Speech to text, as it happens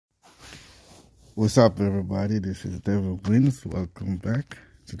What's up, everybody? This is Devin Wins. Welcome back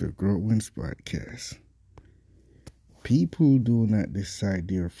to the Grow Wins podcast. People do not decide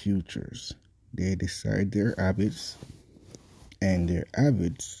their futures, they decide their habits, and their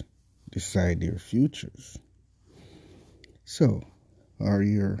habits decide their futures. So, are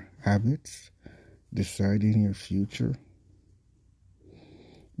your habits deciding your future?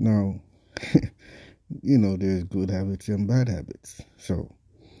 Now, there's good habits and bad habits. So,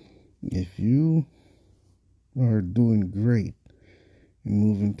 if you are doing great and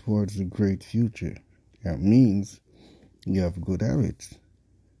moving towards a great future, that means you have good habits.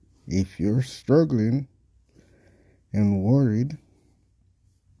 If you're struggling and worried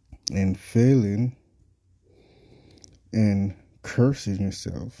and failing and cursing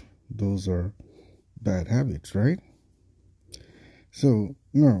yourself, those are bad habits, right? So,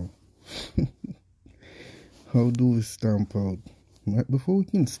 now, how do we stamp out? Before we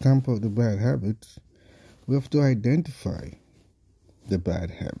can stamp out the bad habits, we have to identify the bad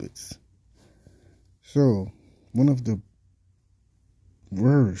habits. So, one of the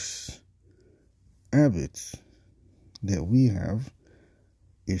worst habits that we have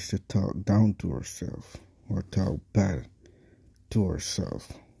is to talk down to ourselves or talk bad to ourselves.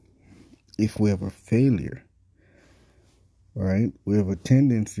 If we have a failure, right, we have a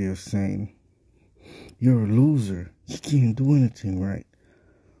tendency of saying, "You're a loser. You can't do anything right.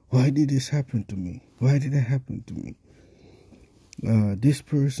 Why did this happen to me? Why did that happen to me? This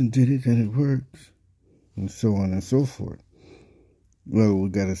person did it and it works," and so on and so forth. Well, we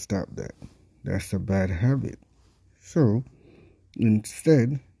gotta stop that. That's a bad habit. So,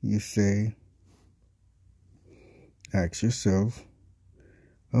 instead, you ask yourself,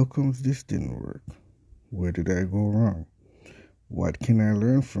 how comes this didn't work? Where did I go wrong? What can I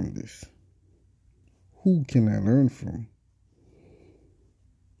learn from this? Who can I learn from?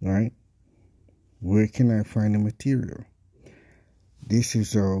 Right? Where can I find the material? This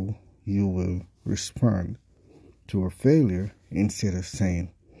is how you will respond to a failure instead of saying,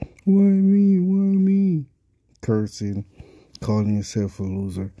 "Why me? Why me?" Cursing, calling yourself a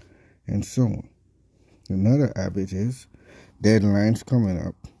loser, and so on. Another habit is deadlines coming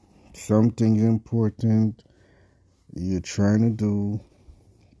up. Something important you're trying to do,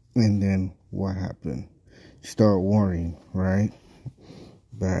 and then what happened? Start worrying, right?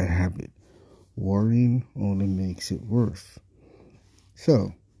 Bad habit. Worrying only makes it worse.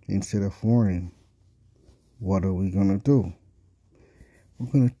 So, instead of worrying, what are we going to do?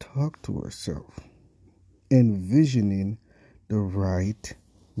 We're going to talk to ourselves, envisioning the right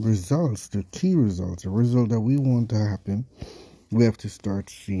results, the key results, the result that we want to happen. We have to start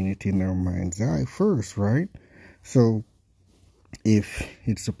seeing it in our mind's eye first, right? So, if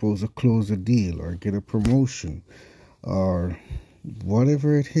it's supposed to close a deal or get a promotion or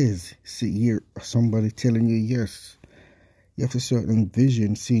whatever it is, hear somebody telling you yes, you have to start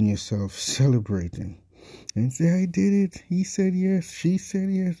envision seeing yourself celebrating and say, "I did it. He said yes. She said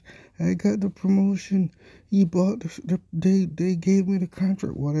yes. I got the promotion. He bought they gave me the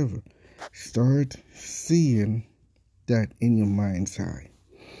contract." Whatever. Start seeing that in your mind's eye,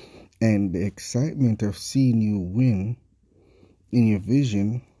 and the excitement of seeing you win in your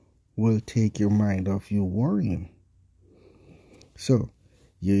vision will take your mind off you worrying. So,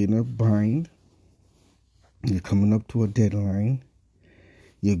 you're in a bind. You're coming up to a deadline.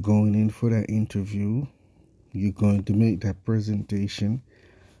 You're going in for that interview. You're going to make that presentation.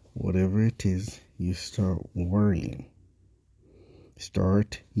 Whatever it is, you start worrying.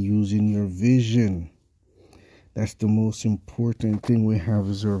 Start using your vision. That's the most important thing we have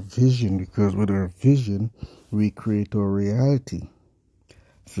is our vision, because with our vision, we create our reality.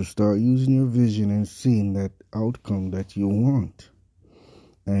 So start using your vision and seeing that outcome that you want.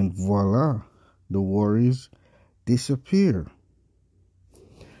 And voila, the worries disappear.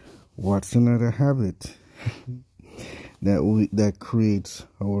 What's another habit that creates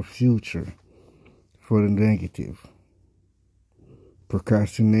our future for the negative?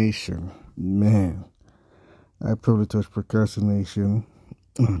 Procrastination. Man, I probably touch procrastination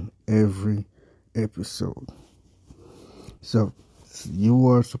on every episode. So, you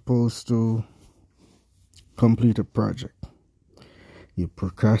are supposed to complete a project. You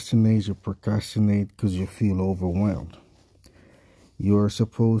procrastinate because you feel overwhelmed. You are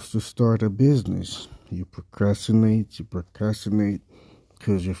supposed to start a business. You procrastinate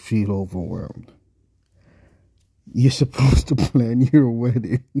because you feel overwhelmed. You're supposed to plan your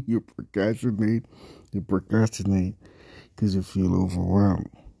wedding. You procrastinate because you feel overwhelmed.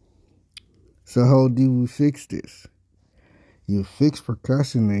 So how do we fix this? You fix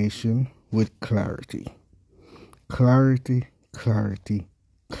procrastination with clarity. Clarity.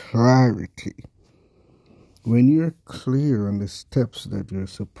 When you're clear on the steps that you're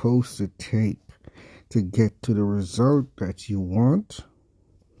supposed to take to get to the result that you want,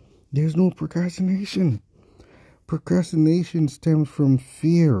 there's no procrastination. Procrastination stems from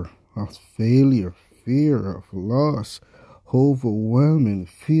fear of failure, fear of loss, overwhelming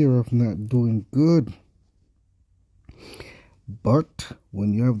fear of not doing good. But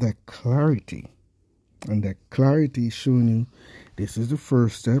when you have that clarity, and that clarity is showing you this is the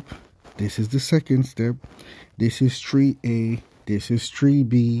first step, this is the second step, this is 3A, this is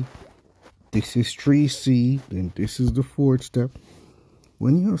 3B, this is 3C, then this is the fourth step.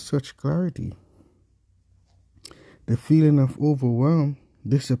 When you have such clarity, the feeling of overwhelm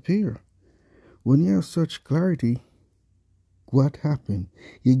disappear. When you have such clarity, what happened?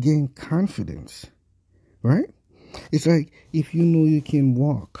 You gain confidence, right? It's like if you know you can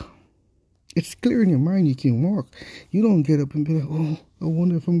walk. It's clear in your mind you can walk. You don't get up and be like, oh, I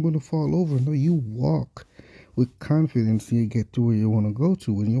wonder if I'm going to fall over. No, you walk with confidence and you get to where you want to go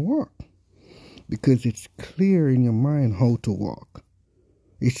to when you walk. Because it's clear in your mind how to walk.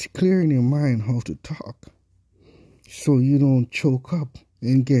 It's clear in your mind how to talk. So you don't choke up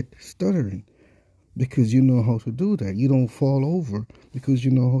and get stuttering. Because you know how to do that. You don't fall over because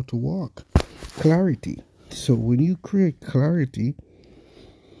you know how to walk. Clarity. So when you create clarity,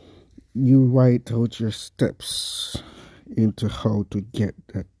 you write out your steps into how to get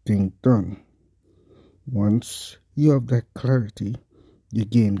that thing done. Once you have that clarity, you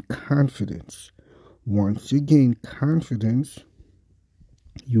gain confidence. Once you gain confidence,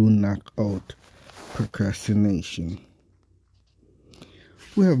 you knock out procrastination.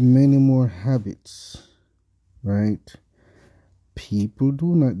 We have many more habits, right? People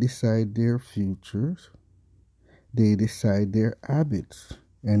do not decide their futures. They decide their habits.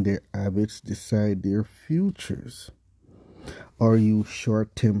 And their habits decide their futures. Are you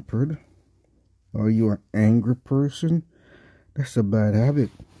short-tempered? Are you an angry person? That's a bad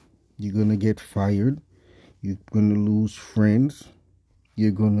habit. You're going to get fired. You're going to lose friends. You're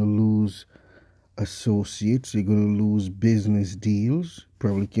going to lose associates. You're going to lose business deals.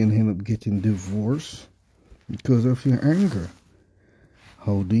 Probably can end up getting divorced because of your anger.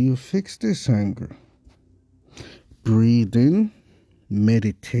 How do you fix this anger? Breathing.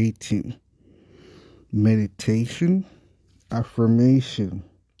 Meditating. Meditation, affirmation,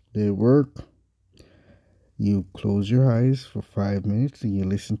 they work. You close your eyes for 5 minutes and you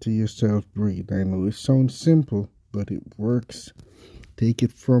listen to yourself breathe. I know it sounds simple, but it works. Take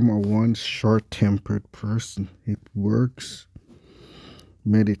it from a once short-tempered person. It works.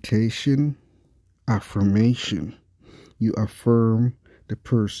 Meditation, affirmation. You affirm the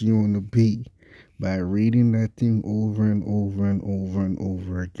person you want to be by reading that thing over and over and over and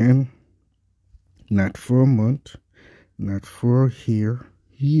over again. Not for a month, not for a year,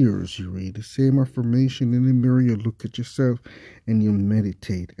 years. You read the same affirmation in the mirror, you look at yourself and you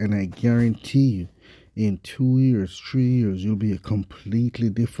meditate. And I guarantee you, in 2 years, 3 years, you'll be a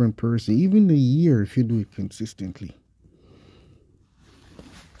completely different person. Even a year if you do it consistently.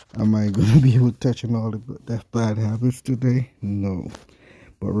 Am I going to be able to touch on all the bad habits today? No.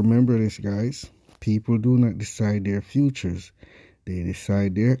 But remember this, guys. People do not decide their futures. They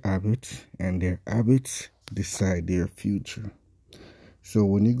decide their habits, and their habits decide their future. So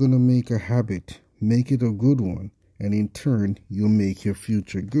when you're going to make a habit, make it a good one, and in turn, you'll make your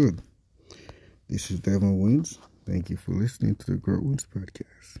future good. This is Devin Wins. Thank you for listening to the Grow Wins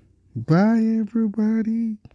Podcast. Bye, everybody.